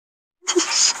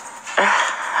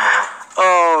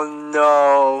Oh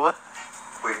no.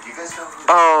 Wait, do you guys know who?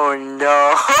 Oh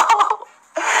no.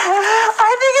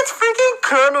 I think it's freaking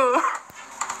Kenny.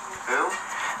 Who?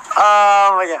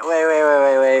 Oh my god.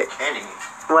 Wait. Kenny.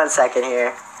 1 second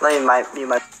here. Let me mute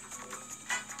my.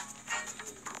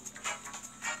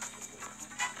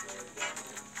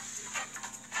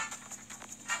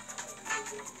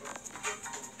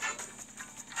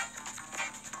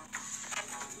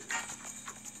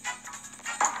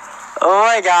 Oh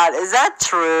my god, is that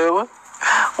true?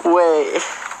 Wait.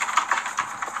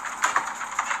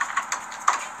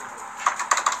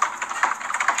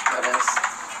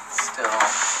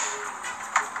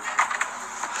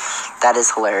 That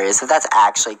is hilarious. If that's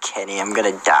actually Kenny, I'm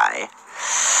gonna die.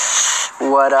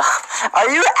 What are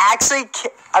you actually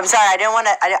I'm sorry, I didn't want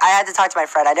to, I had to talk to my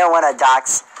friend. I didn't want to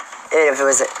dox if it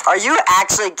was, are you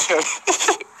actually Kenny?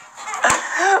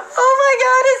 Oh my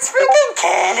god, it's freaking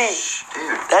Kenny.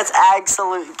 Dude. That's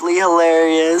absolutely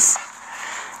hilarious.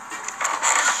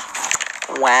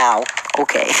 Wow.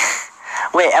 Okay.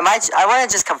 Wait, I want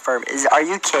to just confirm. Are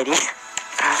you Kenny?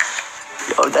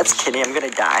 Yo, that's Kenny. I'm gonna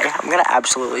die. I'm gonna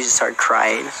absolutely just start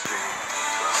crying.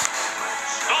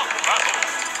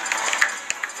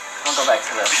 I'll go back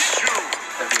to the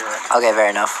viewer. Okay, fair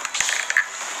enough.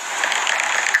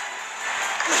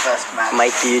 The best match.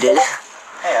 Mic muted.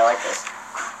 Hey, I like this.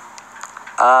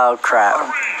 Oh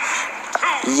crap.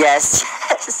 Yes.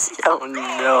 Oh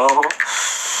no.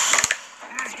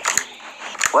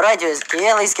 What do? Can you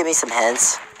at least give me some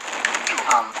hints?